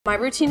My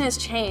routine has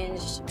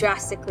changed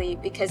drastically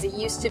because it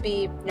used to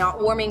be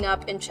not warming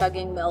up and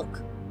chugging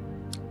milk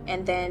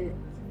and then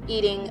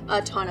eating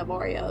a ton of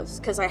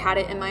Oreos because I had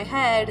it in my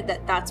head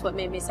that that's what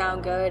made me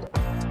sound good.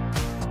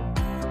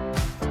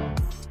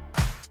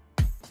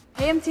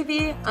 Hey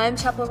MTV, I'm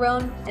Chappell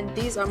Roan and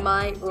these are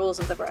my rules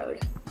of the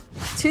road.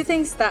 2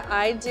 things that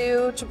I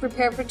do to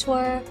prepare for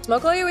tour.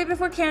 Smoke all your weed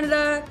before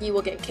Canada, you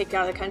will get kicked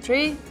out of the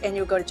country and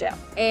you'll go to jail.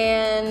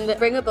 And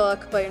bring a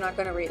book, but you're not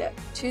gonna read it.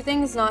 2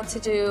 things not to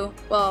do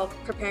while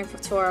preparing for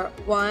tour.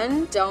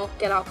 1, don't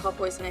get alcohol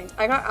poisoning.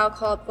 I got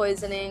alcohol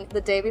poisoning the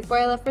day before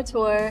I left for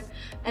tour,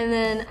 and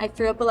then I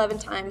threw up 11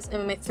 times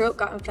and my throat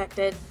got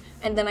infected,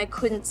 and then I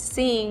couldn't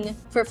sing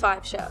for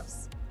 5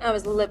 shows. I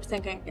was lip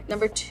syncing.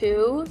 Number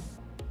 2,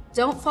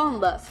 don't fall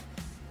in love.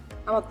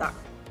 How about that?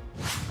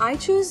 I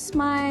choose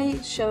my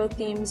show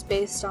themes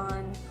based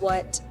on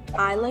what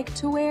I like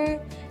to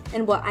wear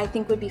and what I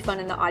think would be fun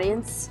in the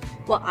audience,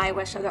 what I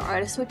wish other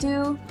artists would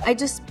do. I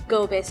just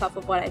go based off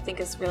of what I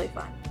think is really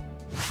fun.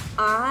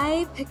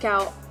 I pick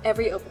out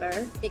every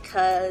opener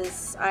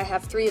because I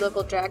have 3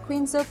 local drag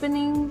queens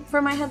opening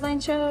for my headline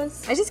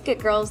shows. I just get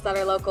girls that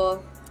are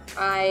local.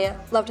 I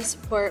love to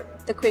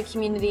support the queer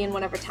community in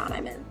whatever town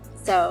I'm in.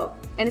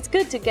 And it's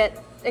good to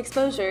get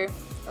exposure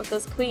of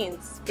those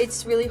queens.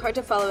 It's really hard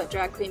to follow a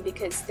drag queen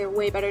because they're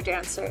way better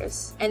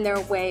dancers and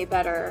they're way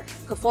better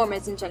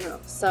performers in general.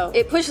 So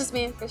it pushes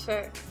me for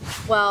sure.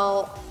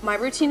 Well, my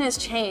routine has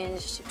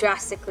changed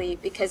drastically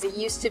because it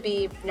used to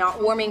be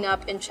not warming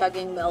up and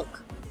chugging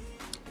milk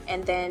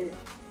and then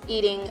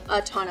eating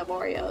a ton of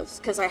Oreos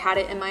because I had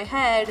it in my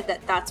head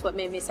that that's what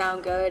made me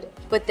sound good.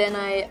 But then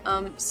I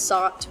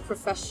sought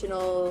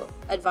professional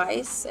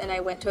advice and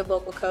I went to a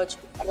vocal coach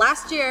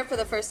last year for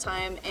the first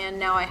time, and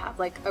now I have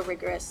like a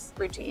rigorous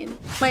routine.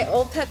 My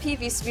old pet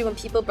peeve used to be when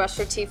people brush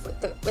their teeth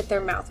with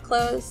their mouth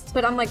closed,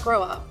 but I'm like,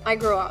 grow up. I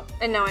grew up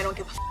and now I don't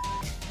give a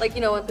f. Like,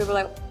 you know, when people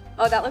are like,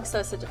 oh, that looks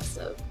so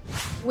suggestive.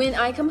 When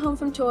I come home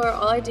from tour,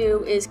 all I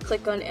do is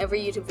click on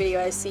every YouTube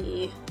video I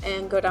see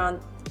and go down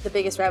the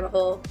biggest rabbit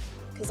hole,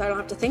 because I don't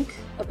have to think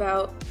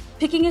about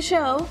picking a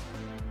show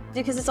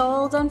because it's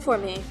all done for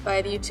me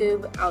by the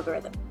YouTube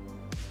algorithm.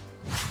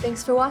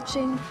 Thanks for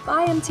watching.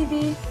 Bye,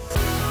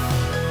 MTV.